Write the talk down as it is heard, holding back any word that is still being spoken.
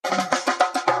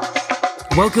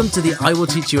Welcome to the I Will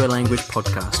Teach You a Language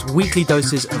podcast, weekly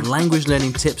doses of language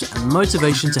learning tips and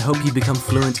motivation to help you become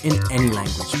fluent in any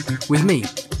language. With me,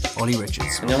 Ollie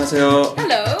Richards. 안녕하세요.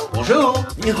 Hello. Bonjour.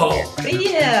 你好.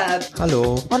 Привет.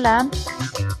 Hello. Hola.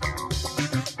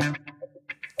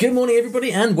 Good morning,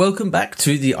 everybody, and welcome back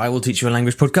to the I Will Teach You a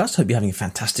Language podcast. Hope you're having a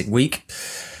fantastic week.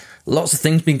 Lots of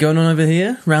things been going on over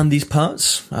here around these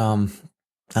parts.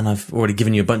 And I've already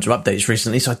given you a bunch of updates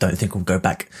recently, so I don't think we'll go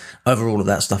back over all of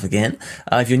that stuff again.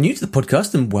 If you're new to the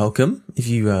podcast, then welcome. If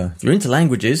you're into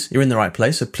languages, you're in the right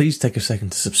place. So please take a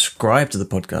second to subscribe to the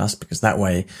podcast, because that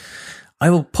way I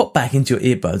will pop back into your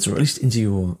earbuds, or at least into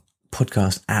your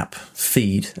podcast app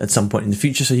feed at some point in the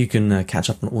future, so you can catch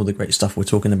up on all the great stuff we're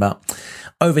talking about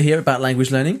over here about language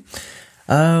learning.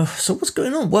 So what's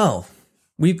going on? Well,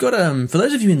 we've got, for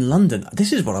those of you in London,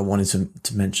 this is what I wanted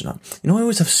to mention. I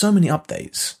always have so many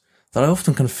updates that I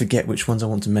often kind of forget which ones I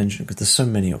want to mention because there's so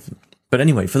many of them. But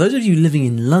anyway, for those of you living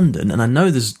in London, and I know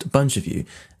there's a bunch of you,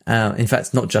 in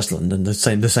fact, not just London, the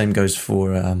same goes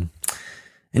for,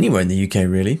 anywhere in the UK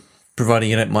really,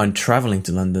 providing you don't mind traveling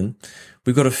to London.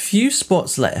 We've got a few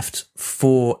spots left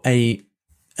for an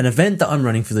event that I'm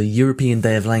running for the European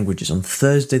Day of Languages on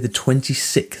Thursday, the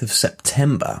 26th of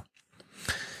September.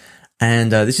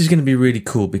 And this is going to be really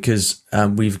cool because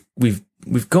we've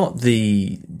got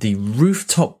the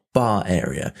rooftop bar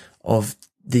area of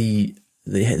the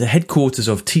headquarters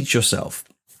of Teach Yourself,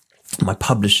 my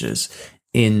publishers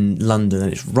in London,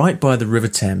 and it's right by the River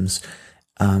Thames,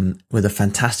 with a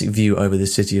fantastic view over the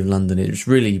city of London. It's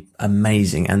really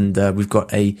amazing, and we've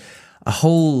got a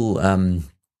whole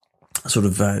sort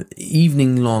of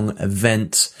evening long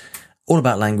event all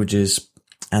about languages.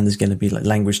 And there's going to be like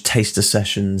language taster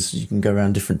sessions. You can go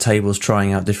around different tables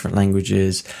trying out different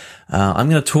languages. I'm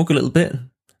going to talk a little bit,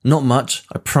 not much,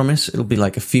 I promise. It'll be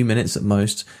like a few minutes at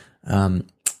most, about,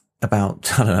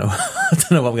 I don't know, I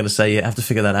don't know what I'm going to say yet. I have to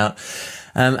figure that out.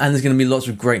 And there's going to be lots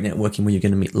of great networking where you're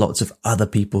going to meet lots of other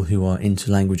people who are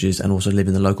into languages and also live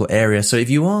in the local area. So if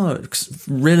you are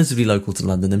relatively local to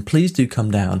London, then please do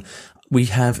come down.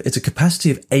 It's a capacity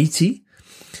of 80.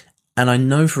 And I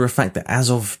know for a fact that as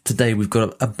of today, we've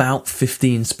got about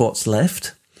 15 spots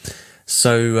left.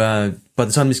 So, by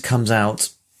the time this comes out,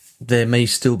 there may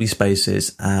still be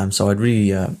spaces. So I'd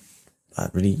really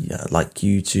like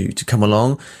you to come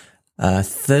along.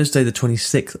 Thursday, the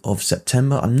 26th of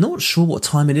September. I'm not sure what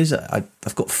time it is.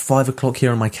 I've got 5 o'clock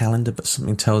here on my calendar, but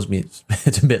something tells me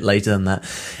it's a bit later than that.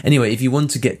 Anyway, if you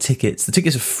want to get tickets, the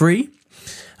tickets are free.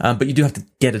 But you do have to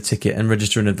get a ticket and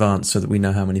register in advance so that we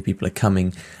know how many people are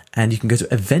coming. And you can go to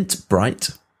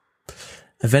Eventbrite.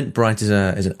 Eventbrite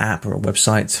is an app or a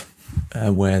website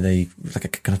where they like a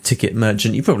kind of ticket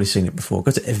merchant. You've probably seen it before.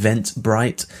 Go to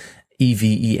Eventbrite,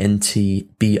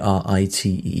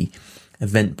 Eventbrite,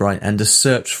 Eventbrite, and just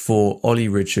search for Ollie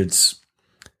Richards.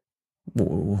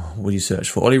 What do you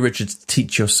search for? Ollie Richards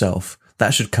Teach Yourself.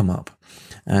 That should come up.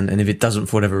 And if it doesn't,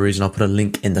 for whatever reason, I'll put a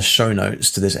link in the show notes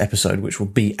to this episode, which will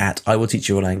be at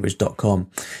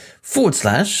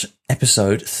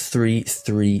iwillteachyoualanguage.com/episode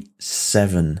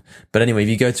 337. But anyway, if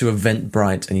you go to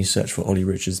Eventbrite and you search for Ollie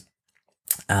Richards,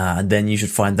 then you should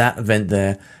find that event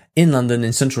there in London,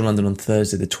 in central London on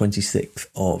Thursday, the 26th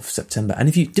of September. And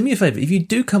if you do me a favor, if you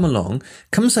do come along,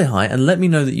 come and say hi and let me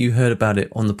know that you heard about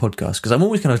it on the podcast. Because I'm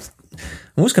always kind of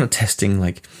testing,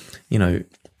 like, you know,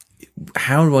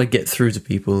 how do I get through to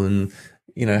people, and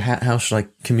you know, how should I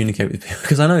communicate with people?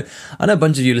 Because I know a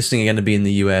bunch of you listening are going to be in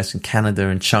the US and Canada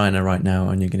and China right now,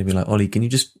 and you're going to be like, Ollie, can you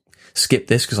just skip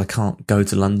this because I can't go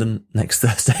to London next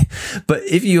Thursday? But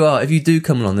if you do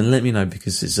come along, then let me know,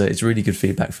 because it's really good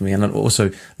feedback for me, and I'd also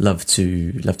love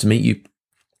to meet you.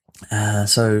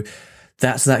 So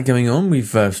that's that going on.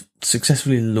 We've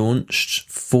successfully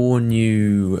launched 4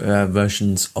 new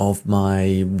versions of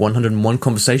my 101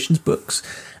 Conversations books.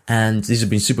 And these have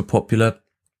been super popular.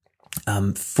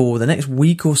 For the next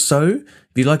week or so,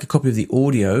 if you'd like a copy of the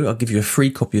audio, I'll give you a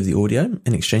free copy of the audio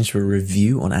in exchange for a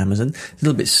review on Amazon. It's a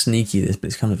little bit sneaky, this, but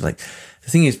it's kind of like,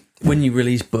 the thing is, when you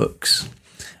release books,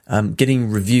 getting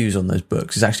reviews on those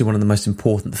books is actually one of the most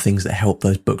important things that help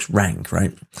those books rank,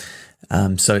 right?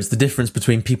 So it's the difference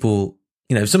between people,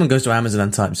 you know, if someone goes to Amazon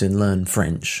and types in learn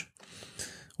French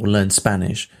or learn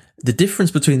Spanish, the difference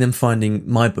between them finding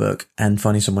my book and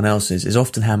finding someone else's is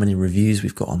often how many reviews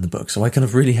we've got on the book. So I kind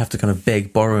of really have to kind of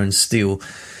beg, borrow, and steal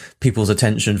people's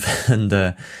attention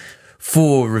and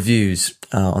for reviews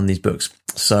on these books.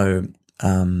 So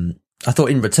I thought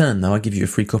in return, though, I'd give you a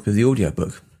free copy of the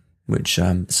audiobook, which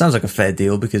sounds like a fair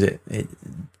deal, because the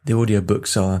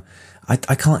audiobooks are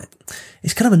I can't,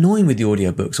 it's kind of annoying with the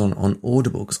audiobooks on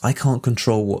Audible because I can't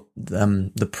control what,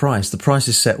 the price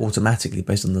is set automatically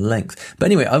based on the length. But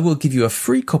anyway, I will give you a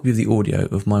free copy of the audio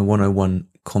of my 101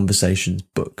 Conversations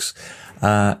books,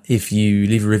 if you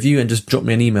leave a review and just drop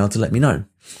me an email to let me know.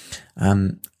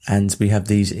 And we have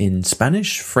these in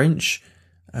Spanish, French,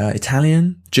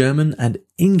 Italian, German, and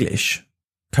English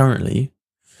currently.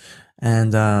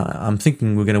 And, I'm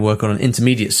thinking we're going to work on an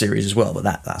intermediate series as well, but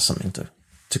that's something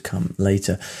to come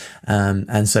later.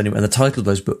 And so anyway, the title of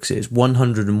those books is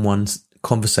 101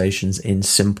 Conversations in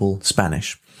Simple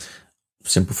Spanish,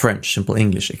 Simple French, Simple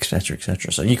English, etc.,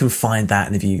 etc. So you can find that.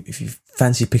 And if you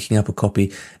fancy picking up a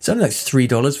copy, it's only like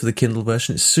 $3 for the Kindle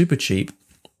version. It's super cheap.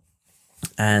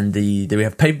 And we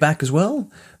have paperback as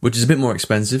well, which is a bit more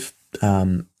expensive.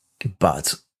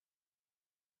 But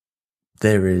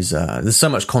there's so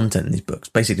much content in these books.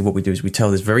 Basically what we do is we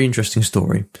tell this very interesting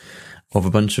story of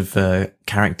a bunch of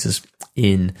characters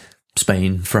in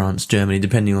Spain, France, Germany,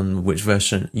 depending on which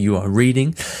version you are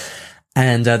reading.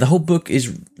 And the whole book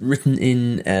is written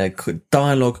in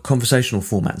dialogue conversational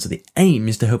format. So the aim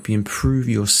is to help you improve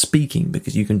your speaking,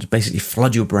 because you can basically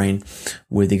flood your brain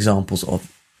with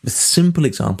simple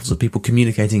examples of people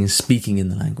communicating and speaking in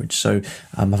the language. So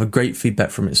I've had great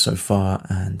feedback from it so far,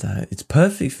 and it's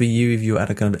perfect for you if you're at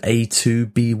a kind of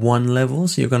A2, B1 level.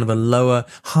 So you're kind of a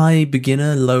high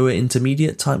beginner, lower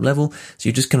intermediate type level. So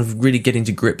you're just kind of really getting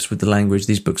to grips with the language.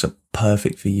 These books are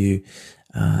perfect for you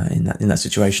in that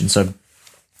situation. So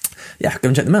yeah, go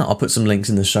and check them out. I'll put some links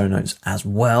in the show notes as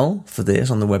well for this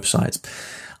on the website.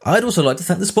 I'd also like to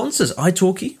thank the sponsors,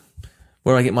 italki,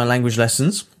 where I get my language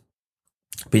lessons.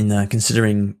 Been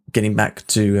considering getting back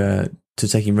to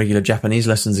taking regular Japanese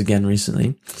lessons again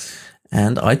recently,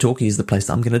 and italki is the place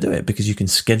that I'm going to do it, because you can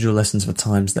schedule lessons for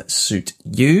times that suit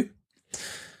you.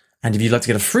 And if you'd like to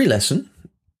get a free lesson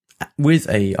with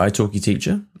a italki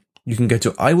teacher, you can go to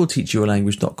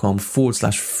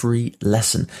iwillteachyoualanguage.com/free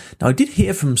lesson. Now, I did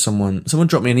hear from someone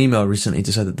dropped me an email recently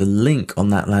to say that the link on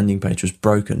that landing page was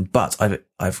broken, but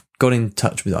I've got in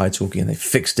touch with italki and they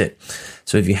fixed it.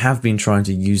 So if you have been trying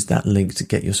to use that link to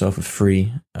get yourself a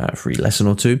free lesson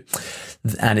or two,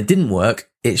 and it didn't work,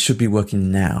 it should be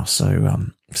working now. So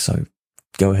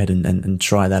go ahead and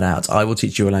try that out.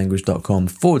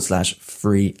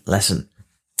 iwillteachyoualanguage.com/free lesson.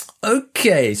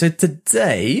 Okay. So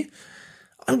today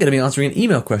I'm going to be answering an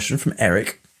email question from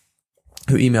Eric,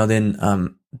 who emailed in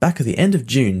back at the end of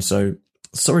June. So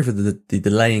sorry for the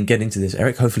delay in getting to this,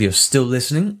 Eric. Hopefully you're still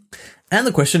listening. And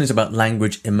the question is about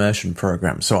language immersion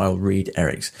programs. So I'll read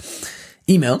Eric's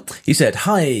email. He said,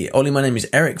 "Hi, Ollie, my name is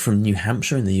Eric from New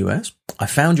Hampshire in the US. I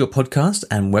found your podcast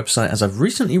and website as I've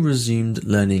recently resumed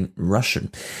learning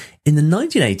Russian. In the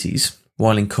 1980s,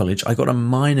 while in college, I got a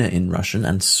minor in Russian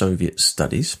and Soviet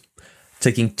studies,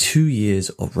 taking 2 years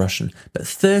of Russian. But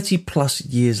 30 plus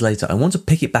years later, I want to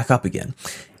pick it back up again.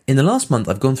 In the last month,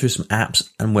 I've gone through some apps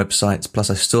and websites, plus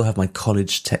I still have my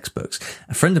college textbooks.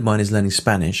 A friend of mine is learning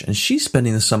Spanish, and she's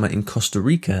spending the summer in Costa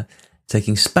Rica,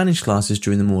 taking Spanish classes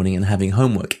during the morning and having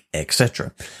homework,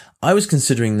 etc. I was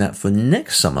considering that for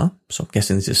next summer, so I'm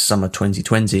guessing this is summer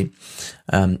 2020,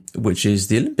 which is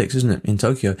the Olympics, isn't it, in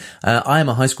Tokyo. I am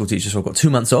a high school teacher, so I've got 2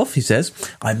 months off, he says.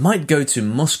 I might go to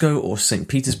Moscow or St.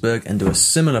 Petersburg and do a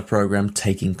similar program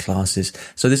taking classes.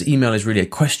 So this email is really a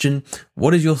question.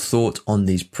 What is your thought on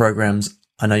these programs?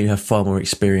 I know you have far more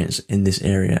experience in this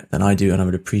area than I do, and I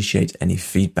would appreciate any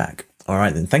feedback." All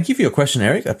right, then. Thank you for your question,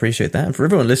 Eric. I appreciate that. And for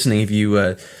everyone listening, if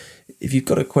you've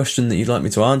got a question that you'd like me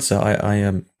to answer,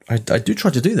 I do try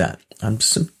to do that.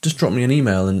 Just drop me an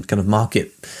email and kind of mark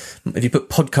it. If you put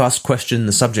podcast question in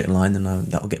the subject line, then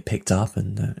that will get picked up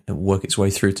and it will work its way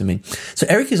through to me. So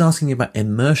Eric is asking about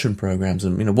immersion programs,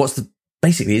 and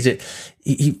basically is it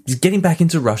he's getting back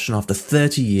into Russian after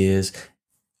 30 years,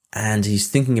 and he's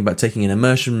thinking about taking an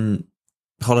immersion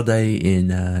holiday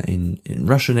in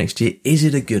Russia next year. Is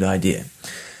it a good idea?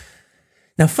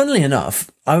 Now, funnily enough,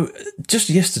 just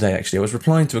yesterday, actually, I was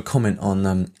replying to a comment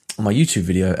on my YouTube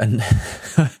video, and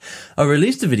I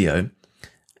released a video,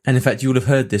 and in fact, you will have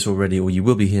heard this already, or you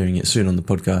will be hearing it soon on the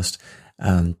podcast,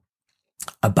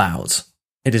 about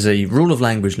it is a rule of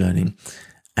language learning,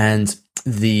 and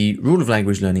the rule of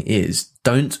language learning is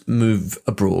don't move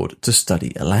abroad to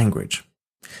study a language.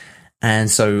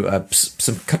 And so a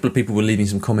couple of people were leaving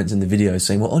some comments in the video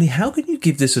saying, well, Ollie, how can you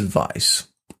give this advice?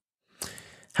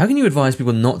 How can you advise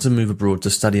people not to move abroad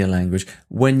to study a language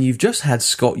when you've just had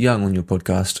Scott Young on your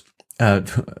podcast in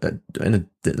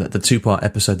the 2-part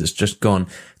episode that's just gone,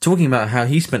 talking about how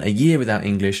he spent a year without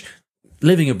English,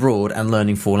 living abroad and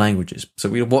learning 4 languages.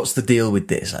 So what's the deal with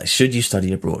this? Like, should you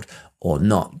study abroad or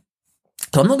not?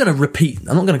 So I'm not going to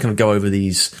kind of go over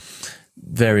these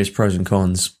various pros and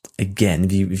cons. Again,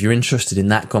 if you're interested in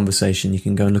that conversation, you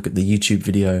can go and look at the YouTube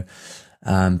video,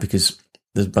 because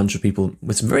there's a bunch of people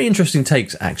with some very interesting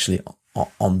takes actually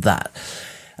on that.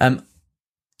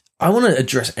 I want to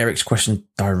address Eric's question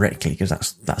directly, because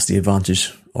that's the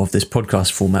advantage of this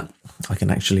podcast format. I can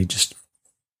actually just,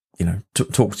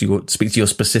 talk to you, speak to your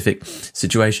specific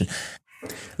situation.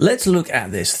 Let's look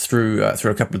at this through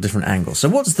a couple of different angles. So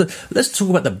let's talk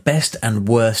about the best and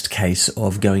worst case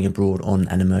of going abroad on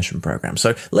an immersion program.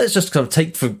 So let's just kind of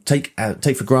take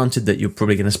for granted that you're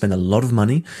probably going to spend a lot of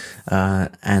money,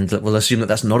 and we'll assume that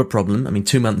that's not a problem. I mean,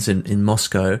 2 months in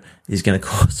Moscow is going to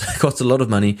cost a lot of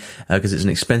money, because it's an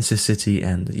expensive city,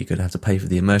 and you're going to have to pay for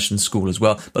the immersion school as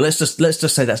well. But let's just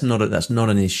say that's not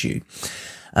an issue.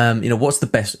 What's the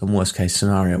best and worst case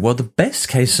scenario? Well, the best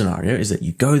case scenario is that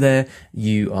you go there,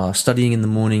 you are studying in the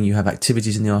morning, you have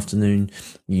activities in the afternoon,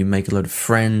 you make a load of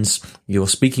friends, you're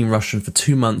speaking Russian for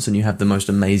 2 months, and you have the most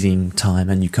amazing time,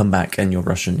 and you come back and your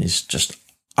Russian is just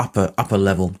upper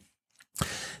level.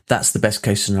 That's the best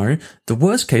case scenario. The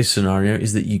worst case scenario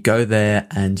is that you go there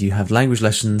and you have language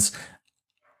lessons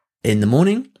in the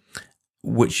morning,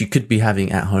 which you could be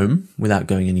having at home without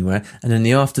going anywhere. And in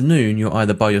the afternoon, you're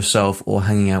either by yourself or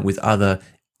hanging out with other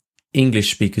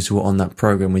English speakers who are on that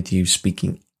program with you,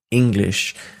 speaking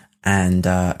English, and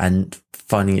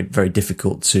finding it very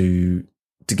difficult to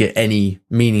get any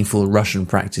meaningful Russian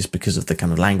practice because of the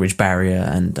kind of language barrier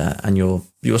and your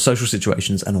social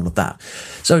situations and all of that.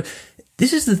 So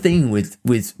this is the thing with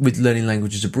learning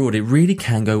languages abroad. It really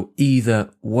can go either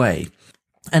way.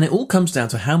 And it all comes down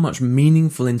to how much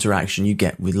meaningful interaction you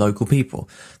get with local people.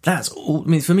 That's all. I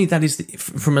mean, for me, that is,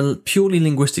 from a purely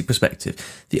linguistic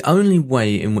perspective, the only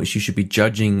way in which you should be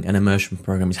judging an immersion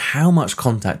program is how much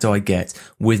contact do I get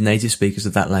with native speakers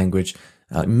of that language,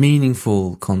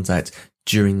 meaningful contact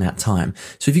during that time.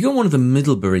 So if you go on one of the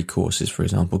Middlebury courses, for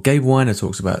example, Gabe Weiner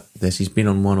talks about this. He's been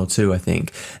on 1 or 2, I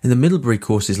think. And the Middlebury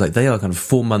courses, like, they are kind of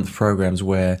 4-month programs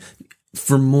where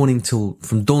from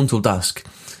dawn till dusk,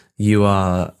 you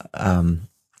are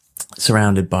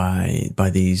surrounded by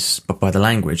the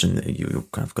language, and you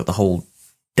kind of got the whole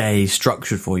day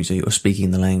structured for you, so you're speaking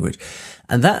the language.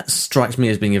 And that strikes me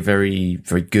as being a very,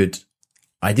 very good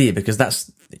idea, because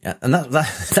that's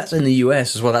in the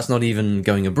US as well. That's not even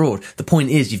going abroad. The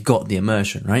point is, you've got the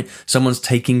immersion, right? Someone's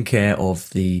taking care of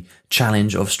the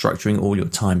challenge of structuring all your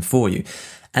time for you.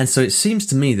 And so it seems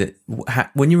to me that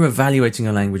when you're evaluating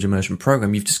a language immersion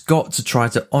program, you've just got to try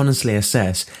to honestly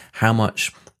assess how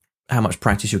much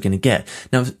practice you're going to get.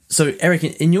 Now, so Eric,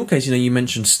 in your case, you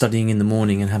mentioned studying in the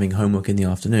morning and having homework in the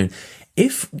afternoon.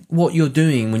 If what you're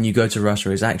doing when you go to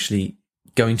Russia is actually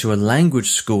going to a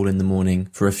language school in the morning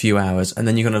for a few hours, and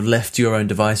then you're kind of left to your own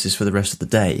devices for the rest of the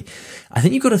day, I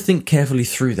think you've got to think carefully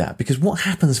through that, because what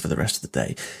happens for the rest of the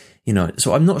day?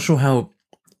 So I'm not sure how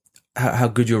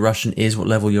good your Russian is, what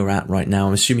level you're at right now.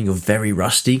 I'm assuming you're very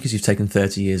rusty because you've taken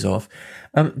 30 years off.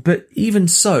 But even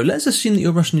so, let's assume that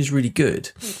your Russian is really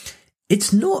good.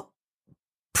 It's not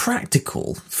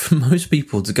practical for most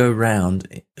people to go around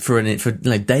for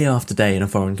day after day in a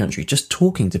foreign country just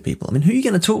talking to people. I mean, who are you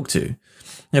going to talk to?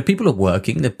 People are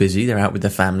working, they're busy, they're out with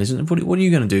their families, and what are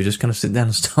you going to do? Just kind of sit down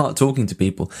and start talking to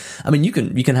people? I mean, you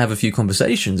can have a few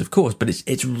conversations, of course, but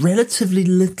it's relatively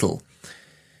little.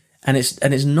 And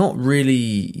it's not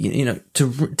really,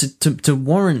 to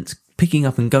warrant picking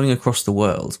up and going across the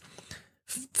world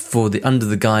under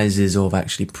the guises of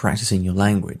actually practicing your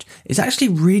language. It's actually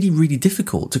really, really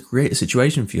difficult to create a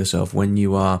situation for yourself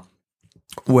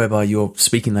whereby you're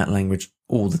speaking that language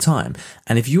all the time.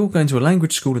 And if you're going to a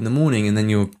language school in the morning and then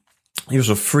you're sort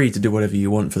of free to do whatever you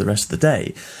want for the rest of the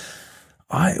day,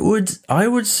 I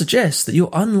would suggest that you're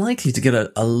unlikely to get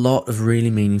a lot of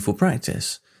really meaningful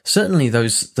practice. Certainly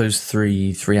those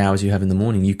 3 hours you have in the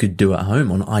morning, you could do at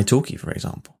home on italki, for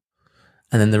example.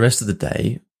 And then the rest of the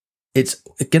day, it's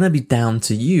going to be down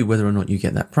to you whether or not you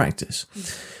get that practice.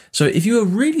 So if you are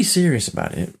really serious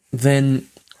about it, then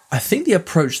I think the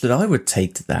approach that I would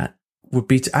take to that would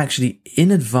be to actually,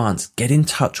 in advance, get in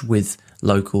touch with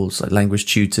locals, like language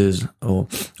tutors or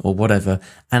whatever,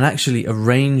 and actually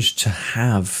arrange to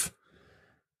have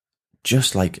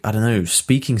just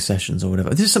speaking sessions or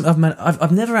whatever. This is something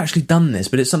I've never actually done this,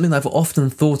 but it's something that I've often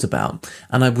thought about,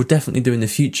 and I would definitely do in the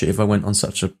future if I went on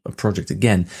such a project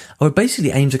again. I would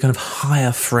basically aim to kind of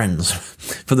hire friends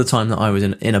for the time that I was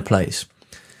in a place.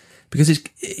 Because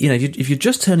if you're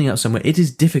just turning up somewhere, it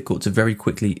is difficult to very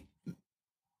quickly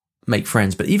make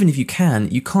friends. But even if you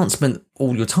can't spend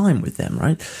all your time with them,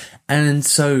 right? And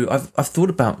so I've thought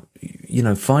about,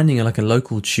 finding a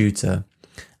local tutor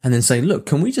and then saying,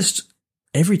 look,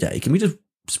 every day, can we just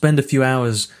spend a few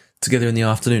hours together in the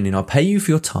afternoon. You know, I'll pay you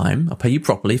for your time. I'll pay you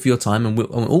properly for your time. And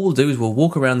all we'll do is we'll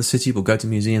walk around the city. We'll go to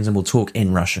museums and we'll talk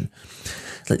in Russian.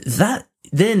 Like that,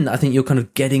 then I think you're kind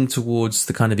of getting towards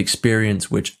the kind of experience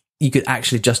which you could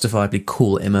actually justifiably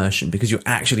call immersion, because you're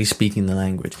actually speaking the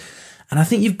language. And I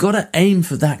think you've got to aim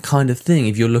for that kind of thing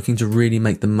if you're looking to really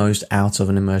make the most out of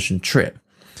an immersion trip.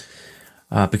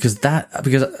 Because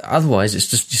otherwise it's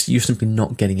just you're simply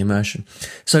not getting immersion.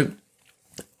 So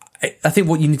I think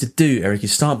what you need to do, Eric,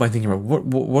 is start by thinking about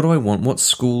what do I want? What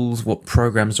schools, what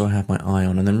programs do I have my eye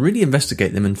on? And then really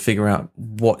investigate them and figure out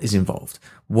what is involved.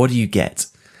 What do you get?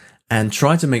 And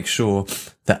try to make sure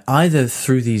that either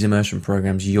through these immersion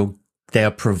programs, they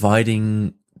are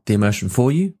providing the immersion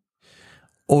for you,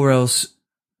 or else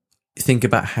think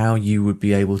about how you would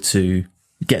be able to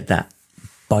get that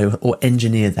or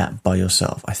engineer that by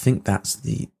yourself. I think that's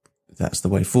the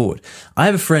way forward. I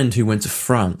have a friend who went to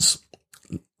France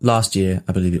last year,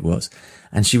 I believe it was,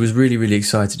 and she was really, really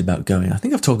excited about going. I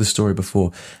think I've told this story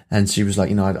before, and she was like,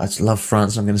 you know, I just love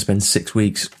France. I'm going to spend 6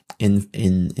 weeks in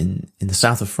the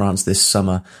south of France this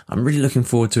summer. I'm really looking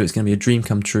forward to it. It's going to be a dream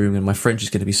come true, and my French is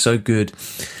going to be so good.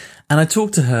 And I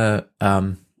talked to her,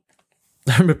 I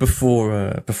remember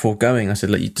before going, I said,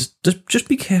 look, you just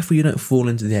be careful you don't fall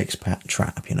into the expat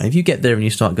trap. You know, if you get there and you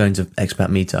start going to expat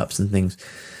meetups and things,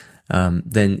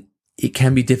 then it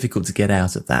can be difficult to get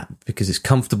out of that, because it's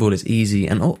comfortable, it's easy.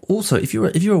 And also, if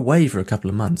you're away for a couple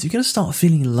of months, you're going to start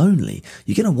feeling lonely.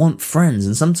 You're going to want friends.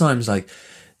 And sometimes like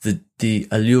the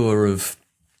allure of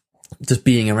just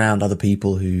being around other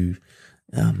people who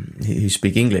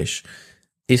speak English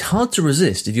is hard to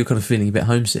resist if you're kind of feeling a bit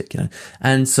homesick, you know.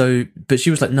 And so, but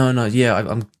she was like, no, yeah,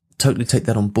 I'm totally take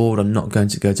that on board. I'm not going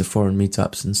to go to foreign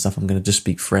meetups and stuff. I'm going to just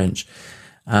speak French.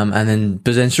 But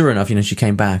then sure enough, you know, she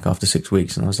came back after 6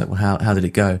 weeks, and I was like, well, how did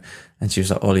it go? And she was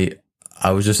like, Ollie,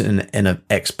 I was just in an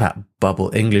expat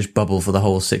bubble, English bubble for the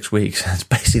whole 6 weeks. I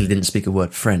basically didn't speak a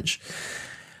word French.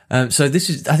 So I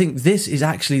think this is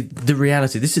actually the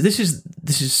reality.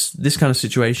 This kind of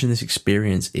situation, this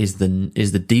experience is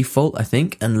the default, I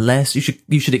think, unless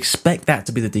you should expect that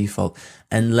to be the default,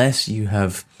 unless you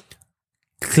have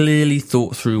clearly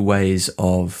thought through ways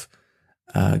of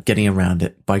getting around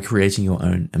it by creating your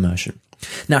own immersion.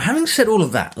 Now, having said all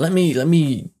of that, let me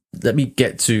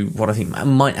get to what I think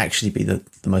might actually be the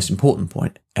most important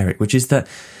point, Eric, which is that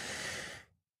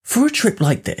for a trip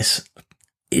like this,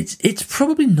 it's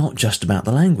probably not just about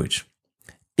the language.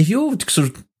 If you're sort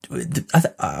of,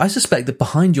 I suspect that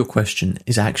behind your question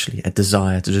is actually a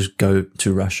desire to just go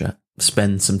to Russia,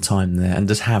 spend some time there, and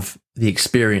just have the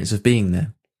experience of being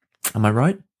there. Am I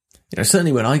right? You know,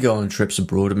 certainly when I go on trips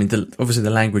abroad, I mean, obviously the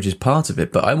language is part of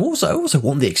it, but I also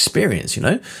want the experience, you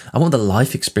know? I want the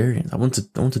life experience. I want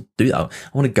to do that. I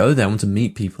want to go there. I want to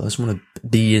meet people. I just want to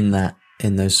be in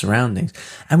those surroundings.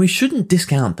 And we shouldn't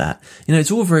discount that. You know,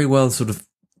 it's all very well sort of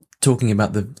talking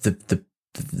about the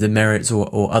merits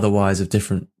or otherwise of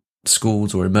different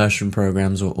schools or immersion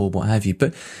programs or what have you,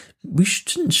 but we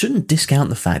shouldn't discount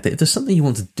the fact that if there's something you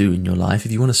want to do in your life,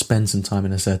 if you want to spend some time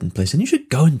in a certain place, then you should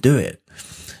go and do it.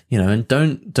 You know, and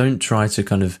don't try to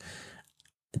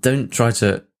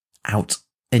out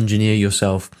engineer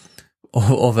yourself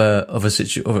of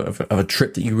a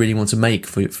trip that you really want to make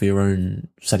for your own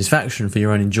satisfaction, for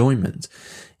your own enjoyment.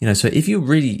 You know, so if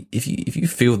you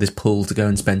feel this pull to go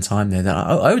and spend time there, then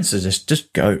I would suggest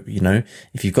just go. You know,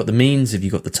 if you've got the means, if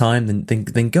you've got the time,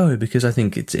 then go, because I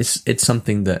think it's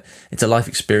something that it's a life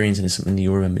experience, and it's something that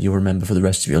you'll remember for the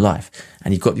rest of your life.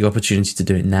 And you've got the opportunity to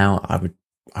do it now.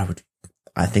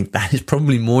 I think that is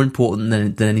probably more important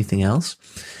than anything else.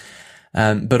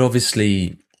 But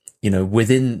obviously, you know,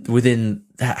 within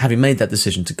having made that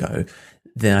decision to go,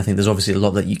 then I think there's obviously a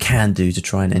lot that you can do to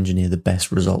try and engineer the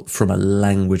best result from a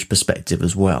language perspective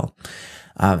as well.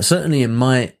 Certainly in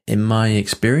my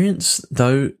experience,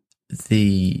 though,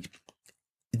 the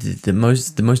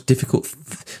most difficult,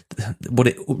 what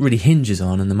it really hinges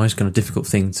on, and the most kind of difficult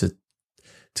thing to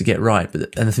get right,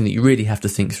 and the thing that you really have to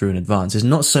think through in advance is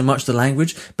not so much the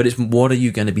language, but it's what are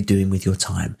you going to be doing with your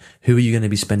time? Who are you going to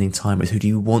be spending time with? Who do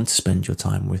you want to spend your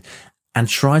time with? And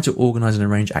try to organize and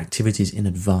arrange activities in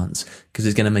advance, because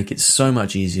it's going to make it so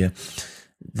much easier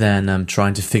than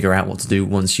trying to figure out what to do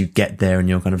once you get there and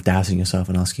you're kind of doubting yourself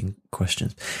and asking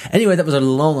questions. Anyway, that was a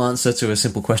long answer to a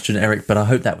simple question, Eric, but I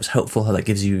hope that was helpful, how that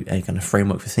gives you a kind of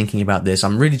framework for thinking about this.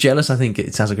 I'm really jealous. I think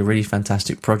it sounds like a really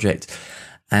fantastic project.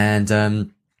 And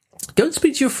go and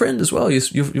speak to your friend as well,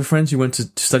 your friend who went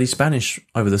to study Spanish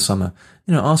over the summer.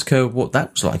 You know, ask her what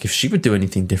that was like, if she would do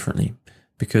anything differently,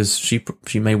 because she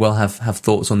may well have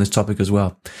thoughts on this topic as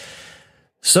well.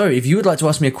 So if you would like to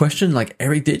ask me a question like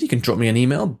Eric did, you can drop me an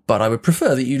email, but I would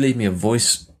prefer that you leave me a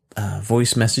voice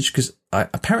voice message, because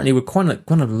apparently we're kind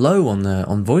of low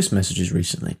on voice messages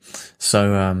recently.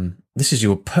 So this is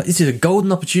a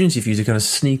golden opportunity for you to kind of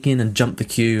sneak in and jump the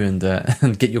queue and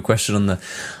and get your question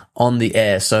on the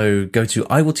air. So go to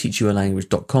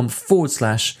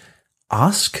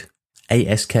iwillteachyoualanguage.com/ask.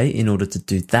 ASK in order to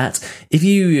do that. If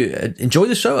you enjoy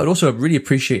the show, I'd also really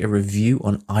appreciate a review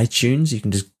on iTunes. You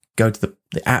can just go to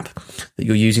the app that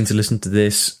you're using to listen to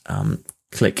this,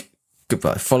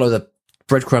 follow the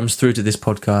breadcrumbs through to this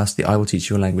podcast, the I Will Teach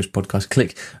You a Language podcast,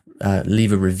 click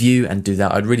leave a review and do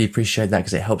that. I'd really appreciate that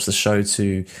because it helps the show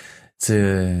to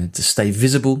stay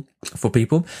visible for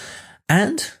people.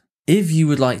 And if you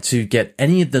would like to get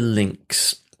any of the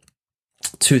links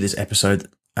to this episode,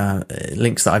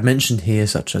 links that I've mentioned here,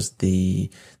 such as the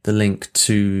link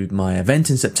to my event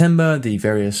in September, the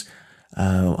various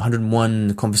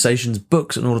 101 conversations,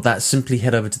 books, and all of that, simply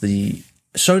head over to the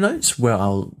show notes where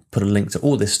I'll put a link to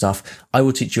all this stuff.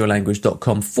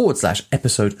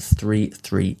 iwillteachyoualanguage.com/episode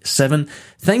 337.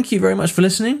 Thank you very much for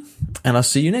listening, and I'll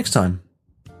see you next time.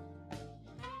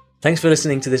 Thanks for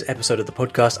listening to this episode of the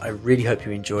podcast. I really hope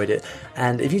you enjoyed it.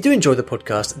 And if you do enjoy the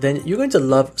podcast, then you're going to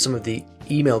love some of the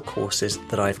email courses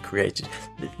that I've created.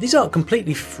 These are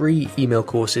completely free email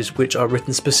courses which are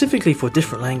written specifically for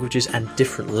different languages and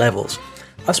different levels.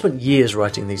 I've spent years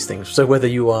writing these things, so whether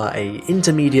you are an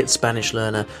intermediate Spanish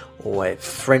learner or a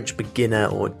French beginner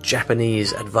or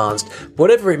Japanese advanced,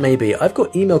 whatever it may be, I've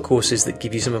got email courses that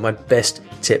give you some of my best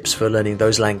tips for learning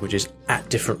those languages at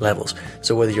different levels.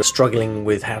 So whether you're struggling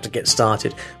with how to get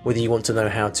started, whether you want to know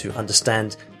how to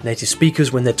understand native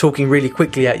speakers when they're talking really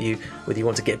quickly at you, whether you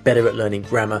want to get better at learning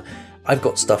grammar, I've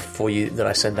got stuff for you that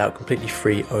I send out completely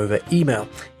free over email.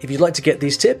 If you'd like to get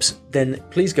these tips, then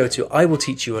please go to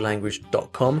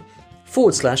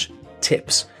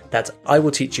iwillteachyoualanguage.com/tips. That's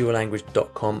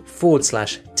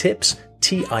iwillteachyoualanguage.com/tips,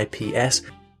 TIPS,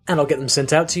 and I'll get them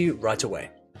sent out to you right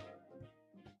away.